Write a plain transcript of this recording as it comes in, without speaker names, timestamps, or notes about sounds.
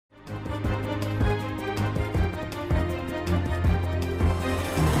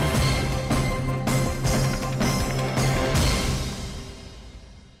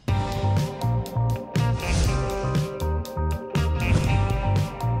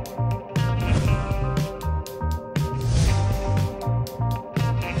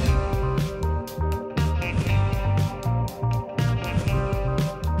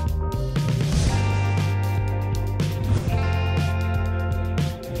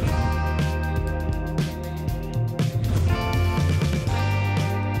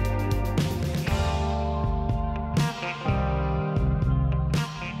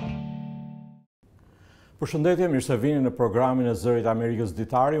Përshëndetje, mirë se vini në programin e Zërit Amerikës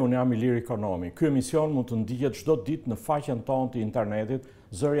Ditari, unë jam Ilir Ekonomi. Ky emision mund të ndihet çdo ditë në faqen tonë të internetit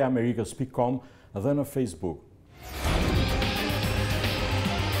zëriamerikës.com dhe në Facebook.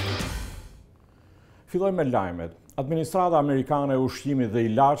 Filloj me lajmet. Administrata amerikane e ushqimit dhe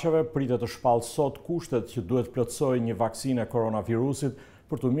ilaçeve pritet të shpallë sot kushtet që duhet plotësojë një vaksinë e koronavirusit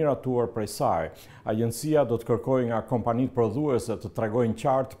për të miratuar prej saj. Agjencia do të kërkojë nga kompanitë prodhuese të tregojnë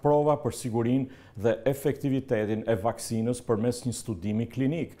qartë prova për sigurinë dhe efektivitetin e vaksinës përmes një studimi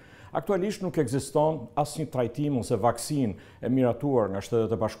klinik. Aktualisht nuk ekziston asnjë trajtim ose vaksinë e miratuar nga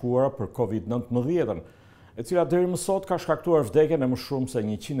Shtetet e Bashkuara për COVID-19, e cila deri më sot ka shkaktuar vdekjen e më shumë se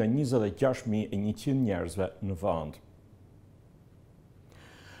 126.100 njerëzve në vend.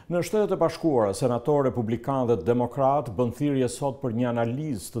 Në Shtetet e Bashkuara, senatorë republikanë dhe demokratë bën thirrje sot për një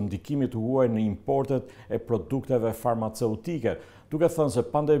analizë të ndikimit huaj në importet e produkteve farmaceutike, duke thënë se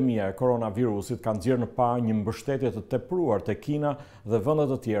pandemia e koronavirusit ka nxjerrë në pa një mbështetje të tepruar te Kina dhe vende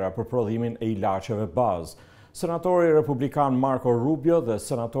të tjera për prodhimin e ilaçeve bazë. Senatori republikan Marco Rubio dhe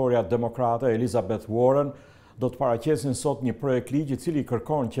senatorja demokrate Elizabeth Warren do të paraqesin sot një projekt ligj i cili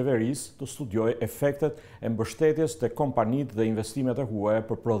kërkon qeverisë të studiojë efektet e mbështetjes te kompanitë dhe investimet e huaja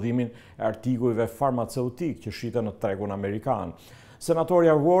për prodhimin e artikujve farmaceutik që shiten në tregun amerikan.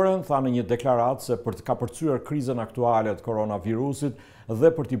 Senatorja Warren tha në një deklaratë se për të kapërcyer krizën aktuale të koronavirusit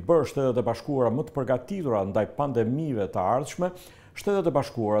dhe për t'i bërë Shtetet e Bashkuara më të përgatitura ndaj pandemive të ardhshme, Shtetet e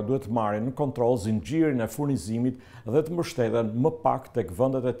Bashkuara duhet të marrin në kontroll zinxhirin e furnizimit dhe të mbështeten më pak tek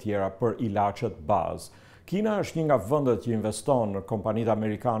vendet e tjera për ilaçet bazë. Kina është një nga vendet që investon në kompanitë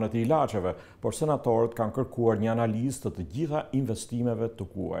amerikane të ilaçeve, por senatorët kanë kërkuar një analizë të gjitha investimeve të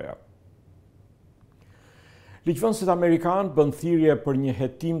huaja. Ligjvënësit amerikanë bën thirrje për një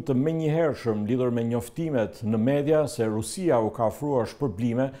hetim të menjëhershëm lidhur me njoftimet në media se Rusia u ka ofruar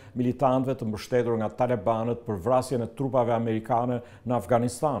shpërblime militantëve të mbështetur nga talibanët për vrasjen e trupave amerikane në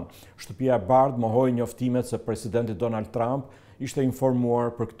Afganistan. Shtëpia e Bardhë mohoi njoftimet se presidenti Donald Trump ishte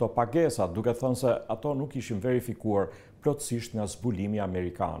informuar për këto pagesa, duke thënë se ato nuk ishin verifikuar plotësisht nga zbulimi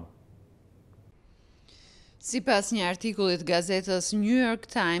amerikan. Sipas një artikullit gazetës New York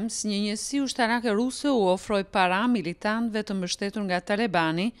Times, një njësi ushtarake ruse u ofroi para militantëve të mbështetur nga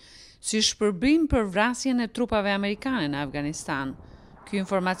talibani si shpërblim për vrasjen e trupave amerikane në Afganistan. Ky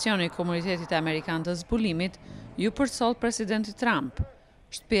informacion i komunitetit amerikan të zbulimit ju përsoll presidenti Trump.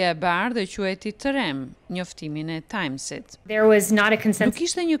 Shtëpia e Bardhë quajti të rem njoftimin e Timesit. Nuk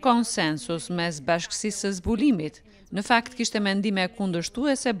ishte një konsensus mes bashkësisë së zbulimit. Në fakt kishte mendime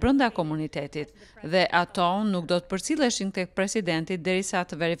kundërshtuese brenda komunitetit dhe ato nuk do të përcilleshin tek presidenti derisa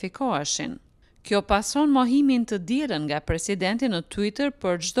të verifikoheshin. Kjo pason mohimin të dielën nga presidenti në Twitter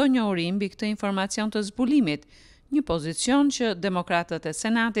për çdo njohuri mbi këtë informacion të zbulimit, një pozicion që demokratët e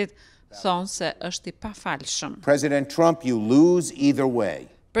Senatit thonë se është i pafalshëm.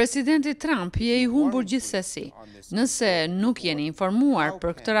 Presidenti Trump je i humbur gjithsesi. Nëse nuk jeni informuar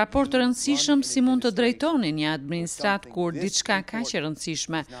për këtë raport të rëndësishëm, si mund të drejtoni një administrat kur diçka kaq e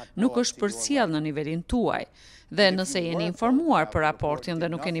rëndësishme nuk është përcjell në nivelin tuaj? Dhe nëse jeni informuar për raportin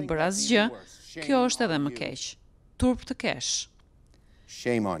dhe nuk keni bërë asgjë, kjo është edhe më keq. Turp të kesh.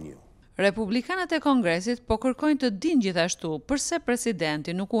 Shame on you. Republikanët e Kongresit po kërkojnë të dinë gjithashtu përse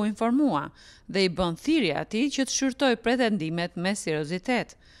presidenti nuk u informua dhe i bën thirrje atij që të shqyrtojë pretendimet me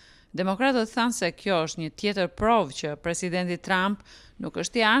seriozitet. Demokratët thanë se kjo është një tjetër provë që presidenti Trump nuk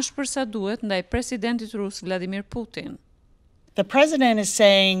është i ashpër sa duhet ndaj presidentit rus Vladimir Putin. The president is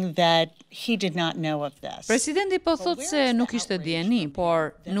saying that he did not know of this. Presidenti po thotë se nuk ishte dieni,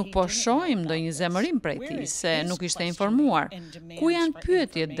 por nuk po shohim ndonjë zemërim prej tij se nuk ishte informuar. Ku janë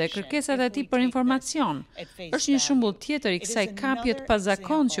pyetjet dhe kërkesat e tij për informacion? Është një shembull tjetër i kësaj kapje të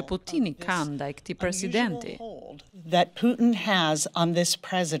pazakontë që Putini ka ndaj këtij presidenti. That Putin has on this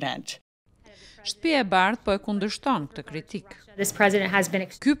president. Shtëpia e Bardhë po e kundërshton këtë kritik.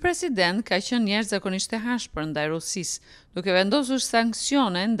 Ky president ka qenë jashtëzakonisht e hashpër ndaj Rusisë, duke vendosur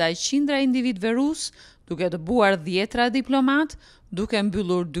sanksione ndaj qindra individëve rus, duke dëbuar 10 diplomat, duke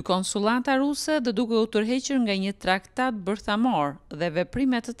mbyllur 2 konsullata ruse dhe duke u tërhequr nga një traktat bërthamor dhe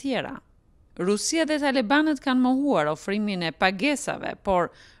veprime të tjera. Rusia dhe talibanët kanë mohuar ofrimin e pagesave, por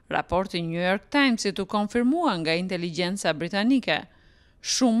raporti New York Timesit u konfirmua nga inteligjenca britanike.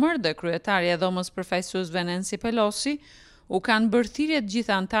 Schumer dhe kryetaria e dhomës përfaqësuesve Nancy Pelosi u kanë bërë thirrje të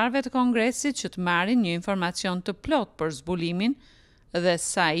gjithë anëtarëve të Kongresit që të marrin një informacion të plot për zbulimin dhe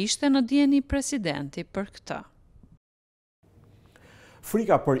sa ishte në dieni presidenti për këtë.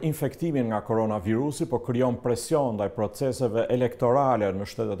 Frika për infektimin nga koronavirusi po krijon presion ndaj proceseve elektorale në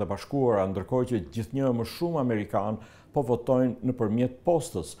Shtetet e Bashkuara, ndërkohë që gjithnjë më shumë amerikanë po votojnë nëpërmjet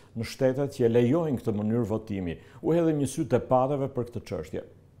postës në shtetet që lejojnë këtë mënyrë votimi. U hedhën një sy debateve për këtë çështje.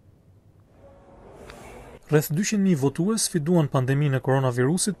 Rreth 200.000 votues sfiduan pandeminë e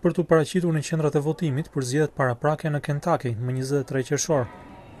koronavirusit për të paraqitur në qendrat e votimit për zgjedhjet paraprake në Kentucky më 23 qershor.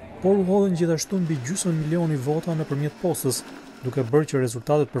 Por u hodhën gjithashtu mbi gjysmë milioni vota nëpërmjet postës, duke bërë që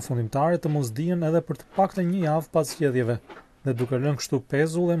rezultatet përfundimtare të mos dihen edhe për të paktën një javë pas zgjedhjeve, dhe duke lënë kështu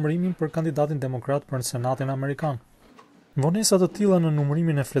pezull emërimin për kandidatin demokrat për në Senatin Amerikan. Vonesa të tilla në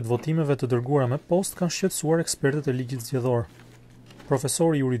numërimin e fletvotimeve të dërguara me postë kanë shqetësuar ekspertët e ligjit zgjedhor.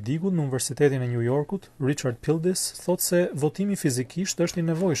 Profesori i juridikut në Universitetin e New Yorkut, Richard Pildis, thotë se votimi fizikisht është i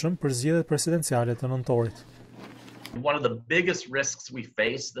nevojshëm për zgjedhjet presidenciale të nëntorit. One of the biggest risks we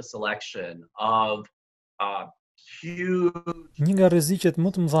face this election of Një nga rreziqet më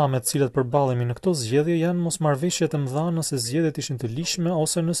të mëdha me të cilat përballemi në këto zgjedhje janë mosmarrëveshje të mëdha nëse zgjedhjet ishin të lishme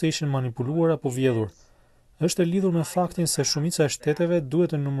ose nëse ishin manipuluar apo vjedhur. Është e lidhur me faktin se shumica e shteteve duhet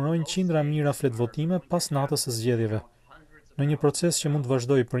të numërojnë qindra mijëra fletvotime pas natës së zgjedhjeve. Në një proces që mund të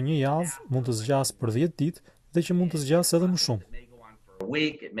vazhdojë për një javë, mund të zgjasë për 10 ditë dhe që mund të zgjasë edhe më shumë.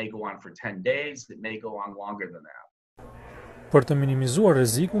 Për të minimizuar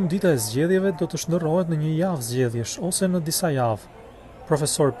rrezikun, dita e zgjedhjeve do të shndërrohet në një javë zgjedhjesh ose në disa javë.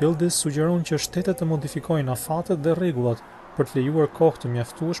 Profesor Pildis sugjeron që shtetet të modifikojnë afatet dhe rregullat për të lejuar kohë të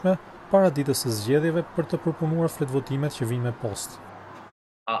mjaftueshme para ditës së zgjedhjeve për të përpunuar fletvotimet që vijnë me postë.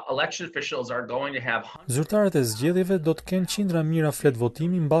 Zyrtarët e zgjedhjeve do të kenë qindra mijëra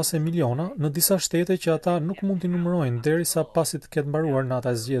fletvotimi mbase miliona në disa shtete që ata nuk mund t'i numërojnë derisa pasi të ketë mbaruar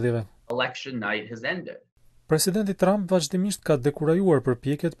nata e zgjedhjeve. Presidenti Trump vazhdimisht ka dekurajuar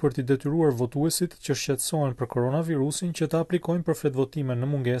përpjekjet për t'i detyruar votuesit që shqetësohen për koronavirusin që të aplikojnë për fletvotime në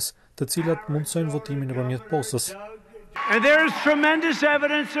mungesë, të cilat mundsojnë votimin nëpërmjet postës.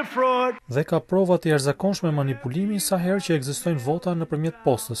 Dhe ka prova të jashtëzakonshme manipulimi sa herë që ekzistojnë vota nëpërmjet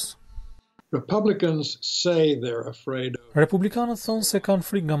postës. Republikanët thonë se kanë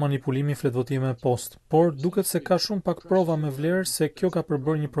frikë nga manipulimi i fletvotimeve me postë, por duket se ka shumë pak prova me vlerë se kjo ka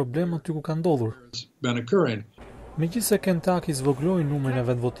përbërë një problem aty ku ka ndodhur. Megjithse Kentucky zvogëloi numrin e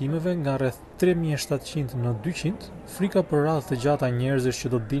vetvotimeve nga rreth 3700 në 200, frika për radhë të gjata njerëzish që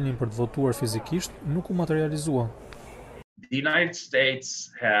do të dilnin për të votuar fizikisht nuk u materializua. The United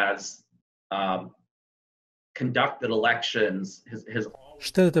States has conducted elections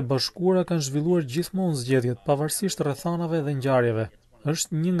Shtetet e Bashkuara kanë zhvilluar gjithmonë zgjedhjet pavarësisht rrethanave dhe ngjarjeve.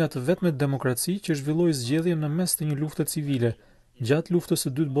 Është një nga të vetmet demokraci që zhvilloi zgjedhje në mes të një lufte civile, gjatë luftës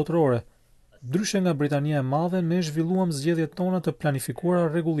së dytë botërore. Ndryshe nga Britania e Madhe, ne zhvilluam zgjedhjet tona të planifikuara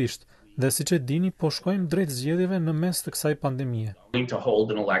rregullisht dhe siç e dini, po shkojmë drejt zgjedhjeve në mes të kësaj pandemie.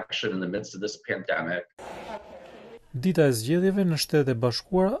 Dita e zgjedhjeve në Shtetet e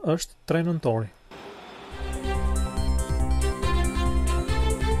Bashkuara është 3 nëntori.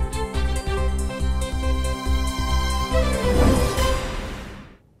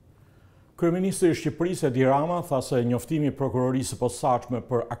 Kryeministri i Shqipërisë Edi Rama tha se njoftimi i prokurorisë së posaçme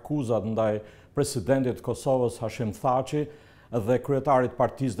për akuzat ndaj presidentit të Kosovës Hashim Thaçi dhe kryetarit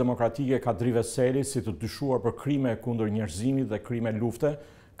Partisë Demokratike Kadri Veseli si të dyshuar për krime kundër njerëzimit dhe krime lufte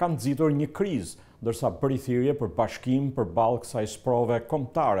kanë nxitur një krizë, ndërsa bëri thirrje për bashkim përballë kësaj sprove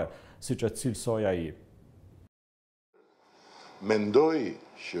kombëtare, siç e cilësoi ai. Mendoj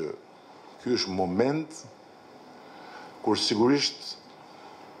që ky është moment kur sigurisht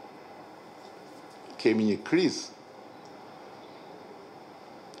kemi një krizë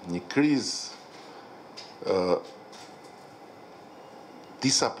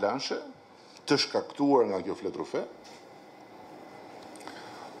disa planshe të shkaktuar nga kjo fletrufe,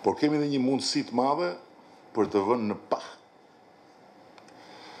 por kemi edhe një mundësi të madhe për të vënë në pah.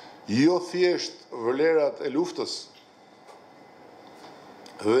 Jo thjesht vlerat e luftës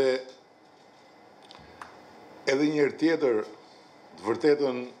dhe edhe një herë tjetër të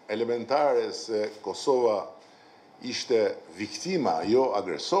vërtetën elementare se Kosova ishte viktima, jo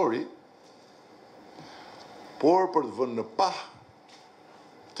agresori, por për të vënë në pah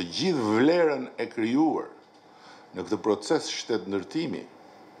të gjithë vlerën e krijuar në këtë proces shtetëndërtimi,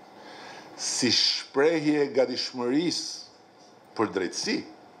 si shprehje gatishmërisë për drejtësi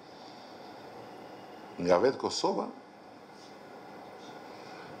nga vetë Kosova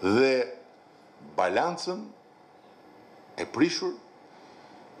dhe balancën e prishur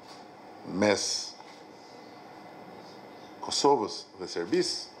mes Kosovës dhe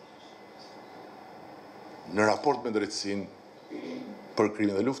Serbisë në raport me drejtësinë për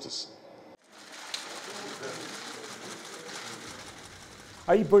krimin e luftës.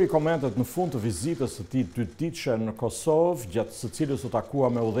 Ai bëri komentet në fund të vizitës së tij 2 ditëshe në Kosovë, gjatë së cilës u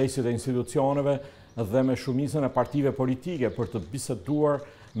takua me udhëheqësit e institucioneve dhe me shumicën e partive politike për të biseduar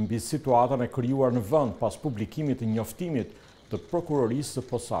mbi situatën e krijuar në vend pas publikimit të njoftimit të prokurorisë së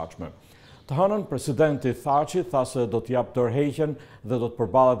posaçme. Të hënën, presidenti Thaçi tha se do të jap tërheqjen dhe do të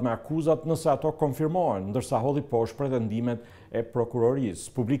përballet me akuzat nëse ato konfirmohen, ndërsa hodhi poshtë pretendimet e prokurorisë.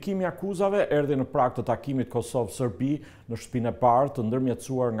 Publikimi i akuzave erdhi në prag të takimit Kosovë-Serbi në shtëpinë e parë të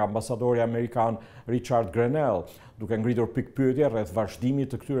ndërmjetësuar nga ambasadori amerikan Richard Grenell, duke ngritur pikpyetje rreth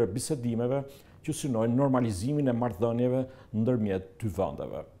vazhdimit të këtyre bisedimeve që synojnë normalizimin e marrëdhënieve ndërmjet dy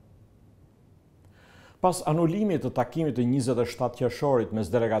vendeve. Pas anulimit të takimit të 27 qershorit mes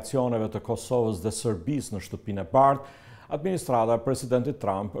delegacioneve të Kosovës dhe Serbisë në shtëpinë e bardhë, administrata e presidentit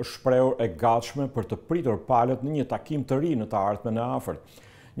Trump është shprehur e gatshme për të pritur palët në një takim të ri në të ardhmen e afërt.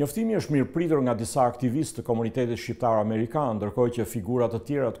 Njoftimi është mirëpritur nga disa aktivistë të komunitetit shqiptar amerikan, ndërkohë që figura të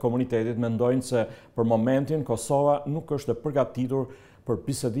tjera të komunitetit mendojnë se për momentin Kosova nuk është e përgatitur për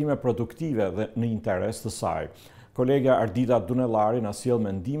bisedime produktive dhe në interes të saj. Kolegja Ardita Dunellari na sjell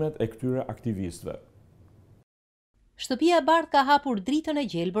mendimet e këtyre aktivistëve. Shtëpia e Bardhë ka hapur dritën e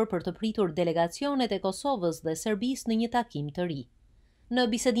gjelbër për të pritur delegacionet e Kosovës dhe Serbisë në një takim të ri. Në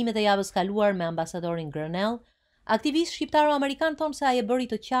bisedimet e javës kaluar me ambasadorin Grenell, aktivistë shqiptaro-amerikan thonë se ai e bëri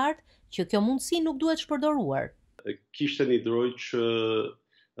të qartë që kjo mundësi nuk duhet shpërdoruar. Kishte një drojtë që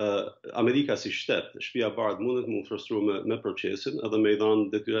Amerika si shtet, shtëpia e Bardhë mundet më frustruar me procesin edhe me i dhënë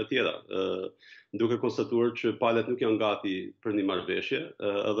detyra tjera. Duke konstatuar që palët nuk janë gati për një marrëveshje,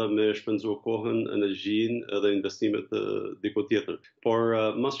 edhe me shpenzuar kohën, energjinë dhe investimet diku tjetër. Por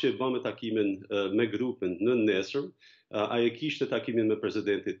mas që e bëmë takimin me grupin në nesër, ai e kishte takimin me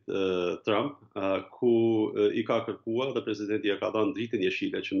presidentit Trump, ku i ka kërkuar dhe presidenti ja ka dhënë dritën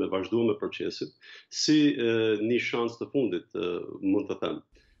jeshile që me vazhduar me procesin, si një shans të fundit, mund të them.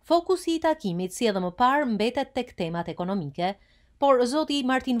 Fokusi i takimit, si edhe më parë, mbetet tek temat ekonomike, por zoti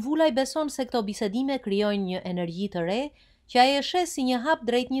Martin Vulaj beson se këto bisedime krijojnë një energji të re që ai e sheh si një hap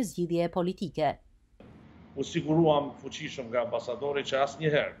drejt një zgjidhje politike. U siguruam fuqishëm nga ambasadori që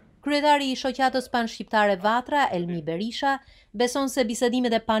asnjëherë. Kryetari i shoqatës panshqiptare Vatra, Elmi Berisha, beson se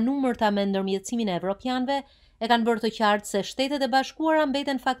bisedimet e panumërta me ndërmjetësimin e evropianëve e kanë bërë të qartë se Shtetet e Bashkuara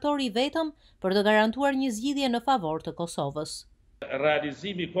mbeten faktori i vetëm për të garantuar një zgjidhje në favor të Kosovës.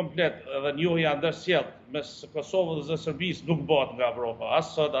 Realizimi komplet dhe njohja ndërsjellë mes Kosovës dhe Serbisë nuk bëhet nga Evropa, as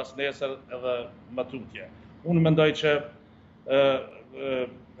sot, as nesër edhe më tutje. Unë mendoj që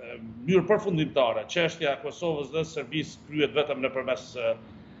mënyrë përfundimtare, çështja e Kosovës dhe Serbisë kryhet vetëm nëpërmes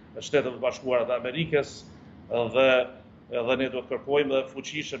Shteteve të Bashkuara të Amerikës dhe ne do të kërkojmë dhe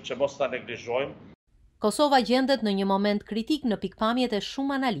fuqishëm që mos ta neglizhojmë. Kosova gjendet në një moment kritik në pikpamjet e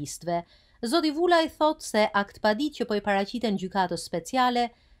shumë analistëve. Zoti Vulaj thot se aktpaditë që po i paraqiten gjykatës speciale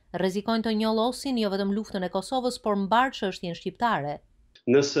rrezikojnë të njollosin jo vetëm luftën e Kosovës, por mbar çështjen shqiptare.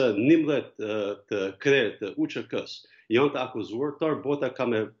 Nëse 11 të krerë të UÇK-s janë të akuzuar, tërë bota ka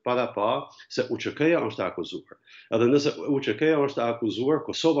me para pa se UÇK-ja është të akuzuar. Edhe nëse UÇK-ja është të akuzuar,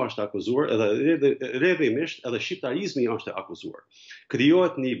 Kosova është të akuzuar, edhe rrjedhimisht edhe shqiptarizmi është të akuzuar.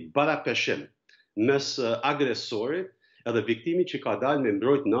 Krijohet një barapeshim mes agresorit edhe viktimi që ka dalë me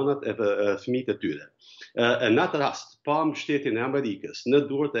mbrojt nënat e fëmijët e tyre. Në atë rast, pa mbështetjen e Amerikës në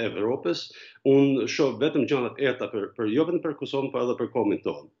duart e Evropës, unë shoh vetëm gjëra të errta për jo vetëm për Kosovën, por edhe për kombin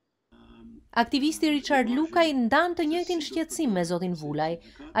tonë. Aktivisti Richard Lukaj ndan të njëjtin shqetësim me zotin Vulaj.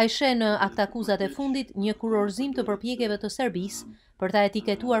 Ai sheh në aktakuzat e fundit një kurorëzim të përpjekjeve të Serbisë për ta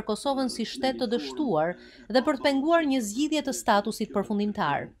etiketuar Kosovën si shtet të dështuar dhe për të penguar një zgjidhje të statusit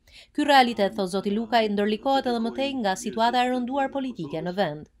përfundimtar. Ky realitet, thot zoti Lukaj, ndërlikohet edhe më tej nga situata e rënduar politike në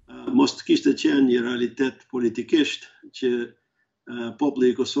vend. Mos të kishte qenë një realitet politikisht që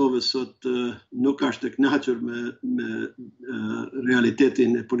populli i Kosovës sot nuk është të kënaqur me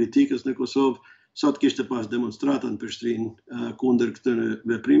realitetin e politikës në Kosovë, sot kishte pas demonstrata në Prishtinë kundër këtyre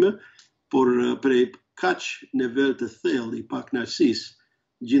veprime, por prej kaq nivel të thellë i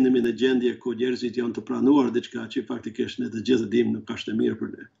pakënaqësisë gjendemi në gjendje ku njerëzit janë të pranuar diçka që faktikisht ne të gjithë dimë nuk është e mirë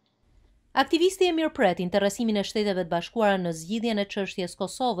për ne. Aktivisti e mirëpret interesimin e Shteteve të Bashkuara në zgjidhjen e çështjes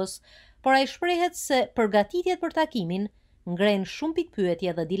Kosovës, por ai shprehet se përgatitjet për takimin ngren shumë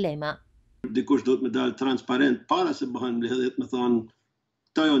pikpyetje dhe dilema. Dikush do të më dalë transparent para se bëhen mbledhjet, më thonë,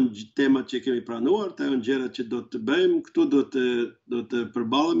 këto janë temat që kemi pranuar, këto janë gjërat që do të bëjmë, këtu do të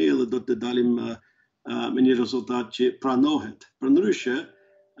përballemi dhe do të dalim me një rezultat që pranohet. Përndryshe,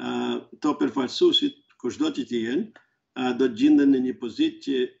 to përfaqësuesit, kushdo që të jenë, do të gjenden në një pozitë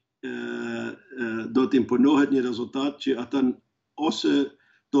që do të imponohet një rezultat që ata ose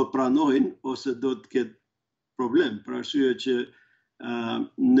do të pranojnë ose do të ketë problem, për arsye që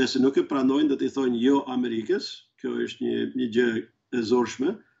Nëse nuk e pranojnë, do t'i thonë jo Amerikës. Kjo është një gjë e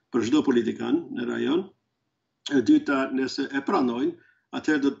zorshme për çdo politikan në rajon. E dyta, nëse e pranojnë,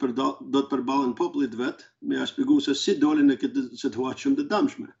 atëherë do të përballen popullit vet me ia shpjegua se si dolin në këtë situacion të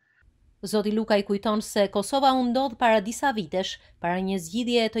dëmshme. Zoti Lukaj kujton se Kosova u ndodh para disa vitesh, para një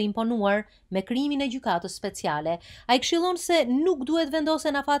zgjidhje të imponuar me krimin e gjykatës speciale. Ai këshillon se nuk duhet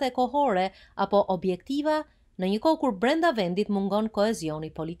vendosen afate kohore apo objektiva në një kohë kur brenda vendit mungon kohezioni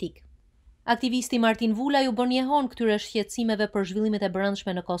politik. Aktivisti Martin Vulaj u bën njehon këtyre shqetësimeve për zhvillimet e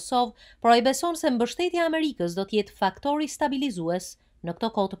brendshme në Kosovë, por ai beson se mbështetja e Amerikës do të jetë faktori stabilizues në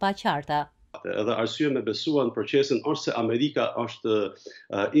këto kohë të paqarta. Edhe arsye me besuar në procesin është se Amerika është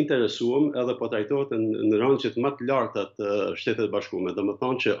interesuar edhe po trajtohet në rangjet më të larta të Shtetet Bashkuara.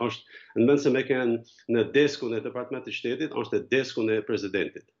 Domethënë që është në vend se me kanë në deskun e Departamentit të Shtetit, është në deskun e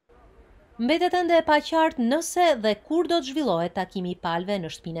presidentit. Mbetet ende e paqartë nëse dhe kur do të zhvillohet takimi i palëve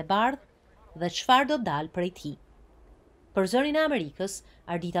në Shtëpinë e Bardhë dhe çfarë do dalë prej tij. Për Zërin e Amerikës,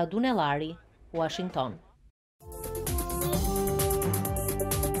 Ardita Dunellari, Washington.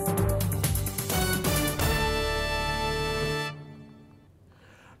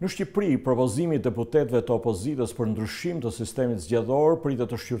 Në Shqipëri, propozimi i deputetëve të opozitës për ndryshim të sistemit zgjedhor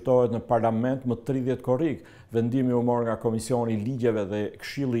pritet të shqyrtohet në parlament më 30 korrik. Vendimi u mor nga Komisioni i Ligjeve dhe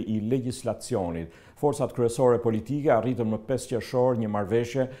Këshilli i Legjislacionit. Forcat kryesore politike arritën më 5 qershor një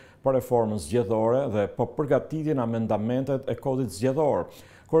marrëveshje për reformën zgjedhore dhe po përgatitin amendamentet e kodit zgjedhor.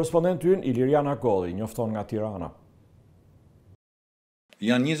 Korrespondenti ynë Iliriana Golli njofton nga Tirana.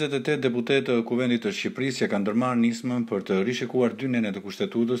 Janë 28 deputetë të Kuvendit të Shqipërisë që kanë ndërmarrë nismën për të rishikuar 2 nene të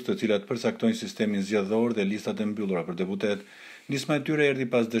kushtetutës, të cilat përcaktojnë sistemin zgjedhor dhe listat e mbyllura për deputet. Nisma e tyre erdhi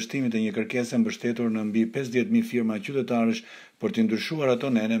pas dështimit të një kërkese mbështetur në mbi 50.000 firma qytetarësh për të ndryshuar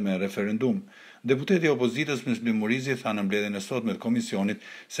ato nene me referendum. Deputeti i opozitës Muslim Murizi tha në mbledhjen e sotme të komisionit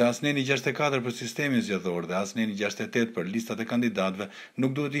se as neni 64 për sistemin zgjedhor dhe as neni 68 për listat e kandidatëve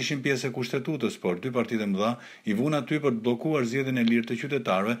nuk duhet ishin pjesë e kushtetutës, por 2 partitë e mëdha i vuan aty për të bllokuar zgjedhjen e lirë të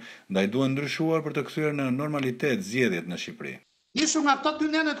qytetarëve, ndaj duhen ndryshuar për të kthyer në normalitet zgjedhjet në Shqipëri. Nisur nga këto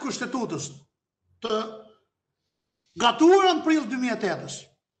 2 nene të kushtetutës të gatuara në prill 2008-s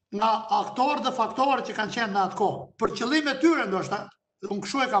nga aktorë dhe faktorë që kanë qenë në atë kohë, për qëllime tyre ndoshta. Unë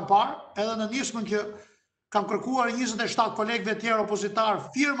kështu e kam parë, edhe në nismën që kam kërkuar 27 kolegëve tjerë opozitarë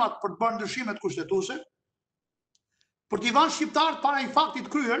firmat për të bërë ndryshimet kushtetuse, për t'i vënë shqiptarët para një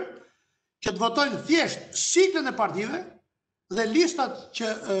faktit kryer që të votojnë thjesht siglën e partive dhe listat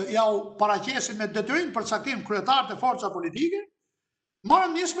që ja u paraqesin me detyrim për caktim kryetarët e forca politike,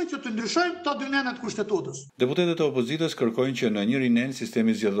 marrën nismën që të ndryshojnë këto 2 nene të kushtetutës. Deputetët e opozitës kërkojnë që në njëri nen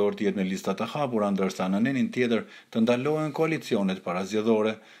sistemi zgjedhor të jetë me lista të hapura, ndërsa në nenin tjetër të ndalohen koalicionet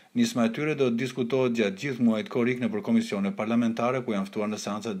parazgjedhore. Nisma e tyre do të diskutohet gjatë gjithë muajit korrik nëpër komisione parlamentare ku janë ftuar në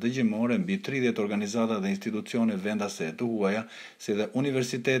seanca dëgjimore mbi 30 organizata dhe institucione vendase të huaja, si dhe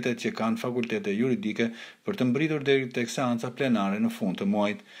universitetet që kanë fakultete juridike për të mbritur deri tek seanca plenare në fund të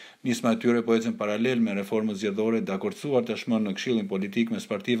muajit. Nisma e tyre po ecën paralel me reformën zgjedhore të dakordsuar tashmë në Këshillin Politik mes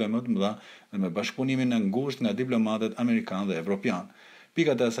partive më të mëdha dhe me bashkëpunimin e ngushtë nga diplomatët amerikan dhe evropian.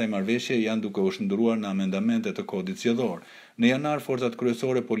 Pikat e asaj marrëveshje janë duke u shndruar në amendamente të kodit zgjedhor. Në janar, forcat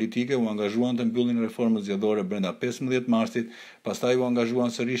kryesore politike u angazhuan të mbyllin reformën zgjedhore brenda 15 marsit, pastaj u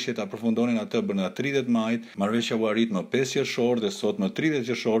angazhuan sërish që ta përfundonin atë brenda 30 majit. Marrëveshja u arrit më 5 qershor dhe sot më 30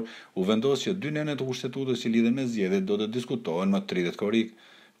 qershor u vendos që 2 nene të kushtetutës që lidhen me zgjedhjet do të diskutohen më 30 korrik.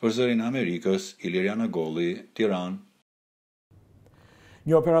 Për Zërin e Amerikës, Iliriana Golli, Tiranë.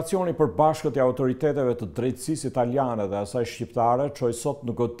 Një operacion i përbashkët i autoriteteve të drejtësisë italiane dhe asaj shqiptare çoi sot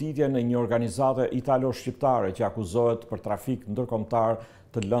në goditje në një organizate italo-shqiptare që akuzohet për trafik ndërkombëtar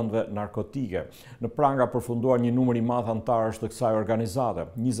të lëndëve narkotike. Në pranga përfunduar një numër i madh antarësh të kësaj organizate.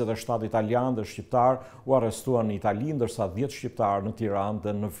 27 italianë dhe shqiptar u arrestuan në Itali, ndërsa 10 shqiptar në Tiranë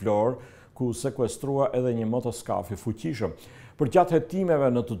dhe në Vlorë, ku sekuestrua edhe një motoskaf i fuqishëm. Për gjatë hetimeve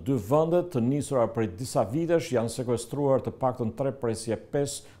në të 2 vendet të nisura prej disa vitesh janë sekuestruar të paktën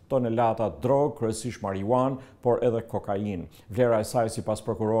 3,5 tonelata drogë, kryesisht marijuan, por edhe kokainë. Vlera e saj sipas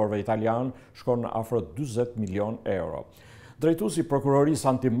prokurorëve italian shkon në afër 40 milion euro. Drejtuesi i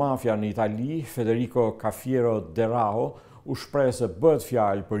prokurorisë antimafia në Itali, Federico Cafiero Derao, u shpreh se bëhet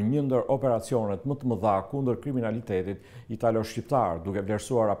fjalë për një ndër operacionet më të mëdha kundër kriminalitetit italo-shqiptar, duke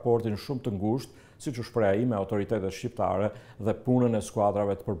vlerësuar raportin shumë të ngushtë, siç u shpreh ai, me autoritetet shqiptare dhe punën e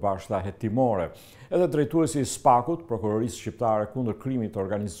skuadrave të përbashkëta hetimore. Edhe drejtuesi i SPAK-ut, prokurorisë shqiptare kundër krimit të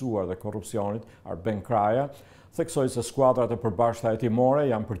organizuar dhe korrupsionit, Arben Kraja, theksoi se skuadrat e përbashkëta hetimore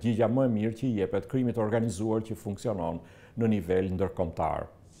janë përgjigjja më e mirë që i jepet krimit të organizuar që funksionon në nivel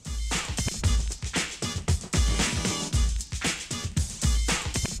ndërkombëtar.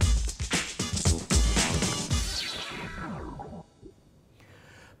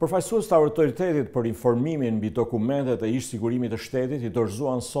 Përfaqësues të autoritetit për informimin mbi dokumentet e ish sigurimit të shtetit i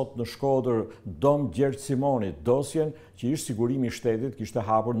dorëzuan sot në Shkodër Dom Gjergj Simonit dosjen që ish sigurimi i shtetit kishte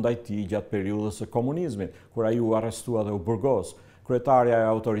hapur ndaj tij gjatë periudhës së komunizmit, kur ai u arrestua dhe u burgos. Kryetarja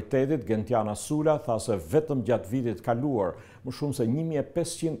e autoritetit, Gentiana Sula, tha se vetëm gjatë vitit kaluar, më shumë se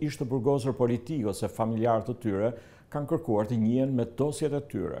 1500 ish të burgosur politik ose familjarë të tyre kanë kërkuar të njihen me dosjet e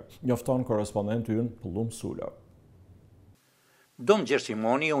tyre. Njofton korrespondenti ynë Pullum Sula. Dom Gjergj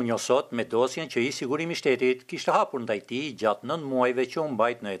Simoni u njoh sot me dosjen që i sigurimi i shtetit kishte hapur ndaj tij gjatë 9 muajve që u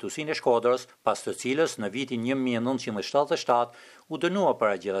mbajt në etusinë e Shkodrës, pas të cilës në vitin 1977 u dënua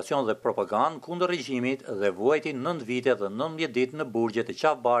për agitacion dhe propagandë kundër regjimit dhe vuajti 9 vite dhe 19 ditë në burgjet e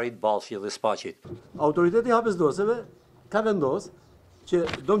Qafbarit, Ballshit dhe Spaqit. Autoriteti i hapjes dosjeve ka vendosur që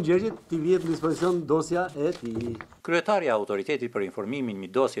Dom Gjergjit t'i vihet në dispozicion dosja e tij. Kryetarja e Autoritetit për informimin mbi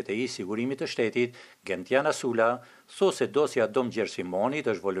dosjet e ish sigurimit të shtetit, Gentiana Sula, thosë se dosja Dom Gjergj Simonit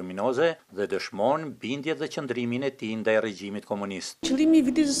është voluminoze dhe dëshmon bindjet dhe qëndrimin e tij ndaj regjimit komunist. Qëllimi i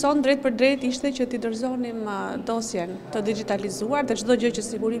vitit të sonë drejt për drejt ishte që t'i dorëzonim dosjen të digitalizuar dhe çdo gjë që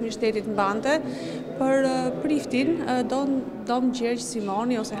sigurimi i shtetit mbante për priftin Dom Gjergj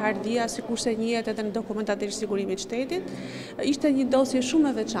Simoni ose Hardia, sikurse njihet edhe në dokumentat e sigurimit të shtetit. Ishte një dosje shumë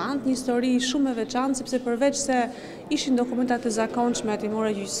e veçantë, një histori shumë e veçantë sepse përveç se ishin dokumentat e zakonshme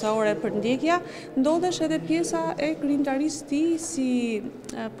hetimore gjyqësore për ndjekja, ndodhesh edhe pjesa e krijimtarisë tij si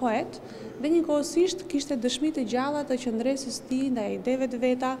poet dhe njëkohësisht kishte dëshmi të gjalla të qëndresës tij ndaj ideve të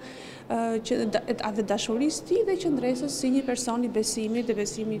veta, dhe dashurisë tij dhe qëndresës si një person i besimit dhe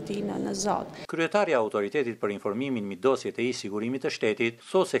besimit tij në Zot. Kryetarja e Autoritetit për informimin mbi dosjet e ish sigurimit të shtetit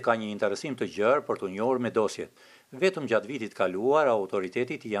thotë se ka një interesim të gjerë për të njohur me dosjet. Vetëm gjatë vitit kaluar,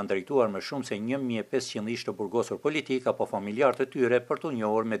 autoritetit i janë drejtuar më shumë se 1500 ish të burgosur politik apo familjar të tyre për të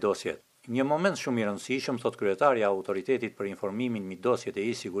njohur me dosjet. Një moment shumë i rëndësishëm, thot kryetarja e Autoritetit për informimin mbi dosjet e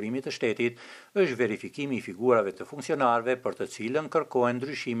ish sigurimit të shtetit, është verifikimi i figurave të funksionarëve për të cilën kërkohen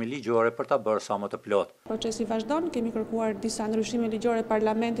ndryshime ligjore për ta bërë sa më të plot. Procesi vazhdon, kemi kërkuar disa ndryshime ligjore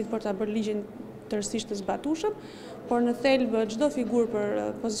parlamentit për ta bërë ligjin tërësisht të zbatueshëm, por në thelb çdo figurë për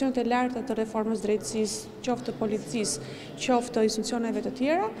pozicionet e larta të reformës drejtësisë, qoftë të policisë, qoftë të institucioneve të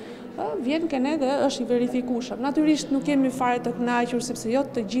tjera, vjen kene dhe është i verifikueshëm. Natyrisht nuk kemi fare të kënaqur sepse jo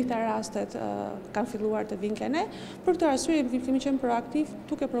të gjitha rastet kanë filluar të vinë kene. Për këtë arsye kemi qenë proaktiv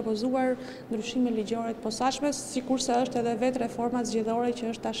duke propozuar ndryshime ligjore të posaçme, sikurse është edhe vetë reforma zgjedhore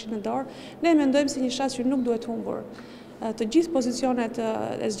që është tash në dorë. Ne mendojmë si një shans që nuk duhet humbur. Të gjithë pozicionet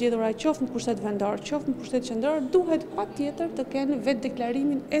e zgjedhura qoftë në pushtet vendor, qoftë në pushtet qendror, duhet patjetër të kenë vetë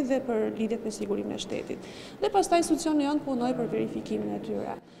deklarimin edhe për lidhjet me sigurimin e shtetit. Dhe pastaj institucioni jonë punoj për verifikimin e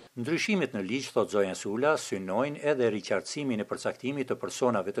tyre. Ndryshimet në ligj, thot Zoja Sula, synojnë edhe riqartësimin e përcaktimit të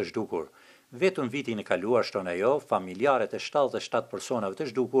personave të zhdukur. Vetëm vitin e kaluar, shton ajo, familjarët e 77 personave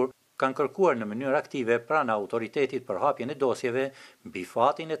të zhdukur kanë kërkuar në mënyrë aktive pranë autoritetit për hapjen e dosjeve mbi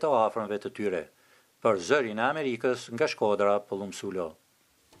fatin e të afërmve të tyre. Për Zërin e Amerikës, nga Shkodra, Pullum Sula.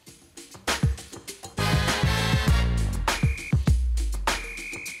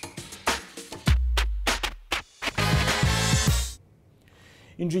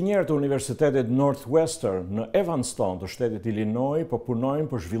 Inxhinierët të Universitetit Northwestern në Evanston të shtetit Illinois po punojnë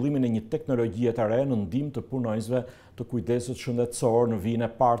për zhvillimin e një teknologjie të re në ndihmë të punonjësve të kujdesit shëndetësor në vijën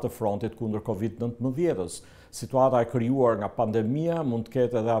e parë të frontit kundër COVID-19-s. Situata e krijuar nga pandemia mund të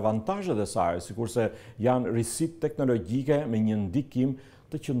ketë edhe avantazhet e saj, sikurse janë risitë teknologjike me një ndikim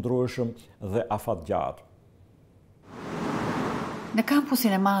të qëndrueshëm dhe afatgjatë. Në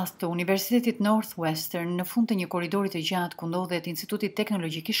kampusin e madh të Universitetit Northwestern, në fund të një korridori të gjatë ku ndodhet Instituti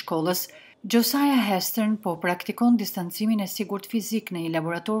Teknologjik i shkollës, Josiah Hestern po praktikon distancimin e sigurt fizik në një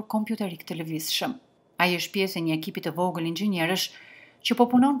laborator kompjuterik të lëvizshëm. Ai është pjesë e një ekipi të vogël inxhinierësh që po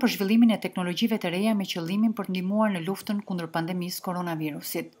punon për zhvillimin e teknologjive të reja me qëllimin për të ndihmuar në luftën kundër pandemisë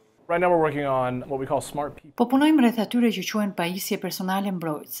koronavirusit. Po punojmë rreth atyre që quhen pajisje personale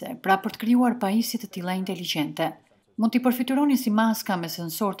mbrojtëse, pra për të krijuar pajisje të tilla inteligjente. Mund t'i përfituroni si maska me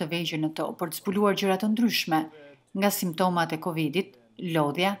sensor të vegjël në to për të zbuluar gjëra të ndryshme, nga simptomat e Covidit,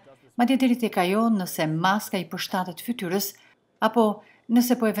 lodhja, madje deri tek ajo nëse maska i përshtatet fytyrës apo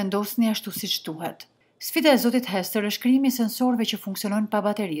nëse po e vendosni ashtu siç duhet. Sfida e zotit Hester është krijimi i sensorëve që funksionojnë pa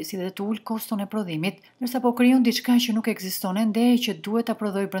bateri, si dhe të ulë koston e prodhimit, ndërsa po krijon diçka që nuk ekziston ende e që duhet ta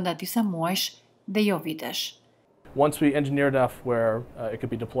prodhoj brenda disa muajsh dhe jo vitesh.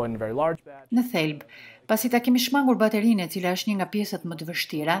 Në thelb, pasi ta kemi shmangur baterinë, e cila është një nga pjesët më të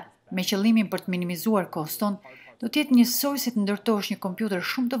vështira, me qëllimin për të minimizuar koston, do të jetë njësoj si të ndërtosh një kompjuter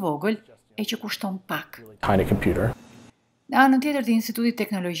shumë të vogël e që kushton pak. Në anën tjetër të Institutit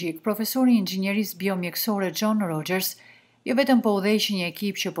Teknologjik, profesori i inxhinierisë biomjekësore John Rogers Jo vetëm po udhëheq një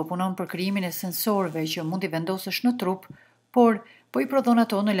ekip që po punon për krijimin e sensorëve që mund t'i vendosësh në trup, por po i prodhon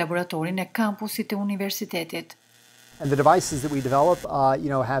ato në laboratorin e kampusit të universitetit.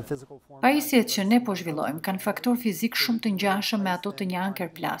 Pajisjet që ne po zhvillojmë kanë faktor fizik shumë të ngjashëm me ato të një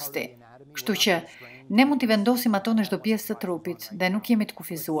anker plasti. Kështu që ne mund t'i vendosim ato në çdo pjesë të trupit dhe nuk jemi të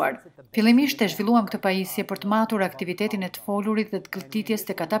kufizuar. Fillimisht e zhvilluam këtë pajisje për të matur aktivitetin e të folurit dhe të këlltitjes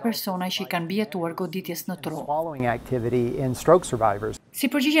tek ata persona që i kanë mbijetuar goditjes në tru.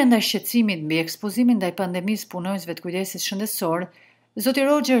 Si përgjigje ndaj shqetësimit mbi ekspozimin ndaj pandemisë punonjësve të kujdesit shëndetësor, Zoti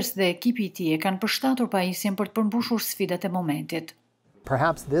Rogers dhe ekipi i tij e kanë përshtatur pajisjen për të përmbushur sfidat e momentit.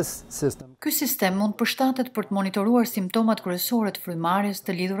 Ky sistem mund përshtatet për të monitoruar simptomat kryesore të frymarrjes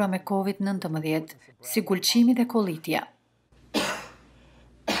të lidhura me COVID-19, si gulqimi dhe kollitja.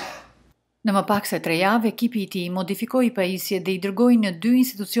 Në më pak se 3 javë, ekipi i tij modifikoi pajisjet dhe i dërgoi në 2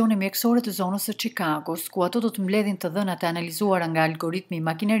 institucione mjekësore të zonës së Chicagos, ku ato do të mbledhin të dhënat e analizuara nga algoritmi i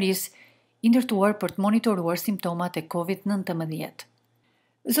makinerisë i ndërtuar për të monitoruar simptomat e COVID-19.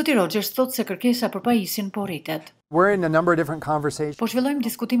 Zoti Rogers thot se kërkesa për pajisjen po rritet. Po zhvillojmë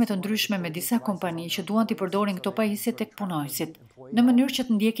diskutime të ndryshme me disa kompani që duan t'i përdorin këto pajisje tek punonjësit, në mënyrë që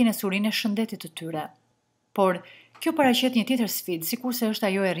të ndjekin esurinë e shëndetit të tyre. Por kjo paraqet një tjetër sfidë, sikurse është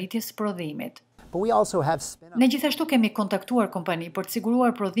ajo e rritjes së prodhimit. Ne gjithashtu kemi kontaktuar kompani për të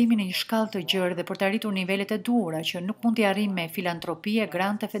siguruar prodhimin e një shkallë të gjerë dhe për të arritur nivelet e duhura që nuk mund t'i arrijmë me filantropi e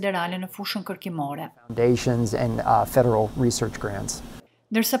grante federale në fushën kërkimore.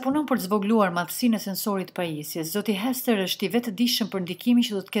 Ndërsa punon për të zvogluar madhësinë e sensorit pajisjes, Zoti Hester është i vetëdijshëm për ndikimin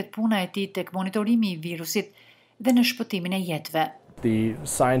që do të ketë puna e tij tek monitorimi i virusit dhe në shpëtimin e jetëve.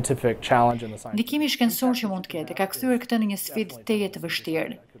 Ndikimi shkencor që mund të ketë ka kthyer këtë në një sfidë teje të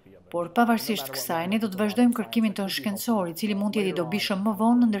vështirë. Por pavarësisht kësaj, ne do të vazhdojmë kërkimin tonë shkencor, i cili mund të jetë i dobishëm më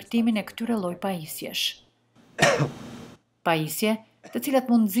vonë në ndërtimin e këtyre lloj pajisjesh. Pajisje të cilat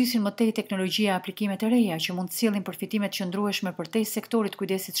mund nxisin më tej teknologjia e aplikime të reja që mund të sjellin përfitime të qëndrueshme përtej sektorit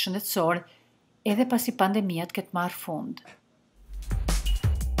kujdesit shëndetësor, edhe pasi pandemia të ketë marrë fund.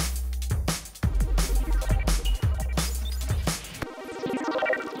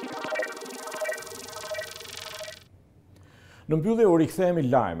 Në mbyllje u rikthehemi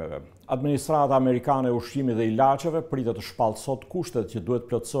lajmeve. Administrata Amerikane e Ushqimit dhe Ilaçeve pritet të shpallë sot kushtet që duhet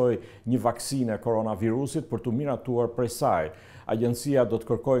plotësoj një vaksinë e koronavirusit për të miratuar prej saj. Agjencia do të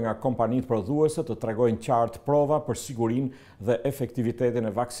kërkojë nga kompanitë prodhuese të tregojnë qartë prova për sigurinë dhe efektivitetin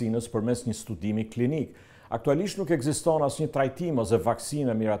e vaksinës përmes një studimi klinik. Aktualisht nuk ekziston asnjë trajtim ose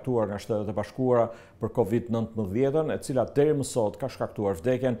vaksinë miratuar nga Shtetet e Bashkuara për COVID-19, e cila deri më sot ka shkaktuar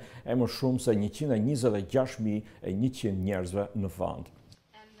vdekjen e më shumë se 126.100 njerëzve në vend.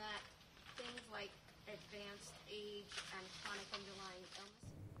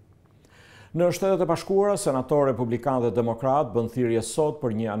 Në Shtetet e Bashkuara, senatorë republikanë dhe demokratë bën thirrje sot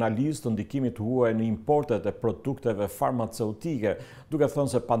për një analizë të ndikimit të huaj në importet e produkteve farmaceutike, duke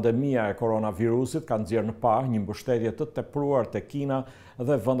thënë se pandemia e koronavirusit ka nxjerrë në pa një mbështetje të tepruar te Kina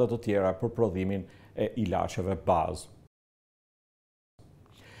dhe vende të tjera për prodhimin e ilaçeve bazë.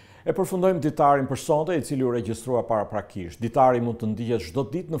 E përfundojmë ditarin për sonte, i cili u regjistrua paraprakisht. Ditari mund të ndihet çdo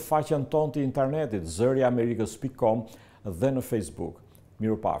ditë në faqen tonë të internetit zëriamerikës.com dhe në Facebook.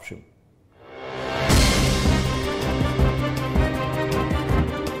 Mirupafshim.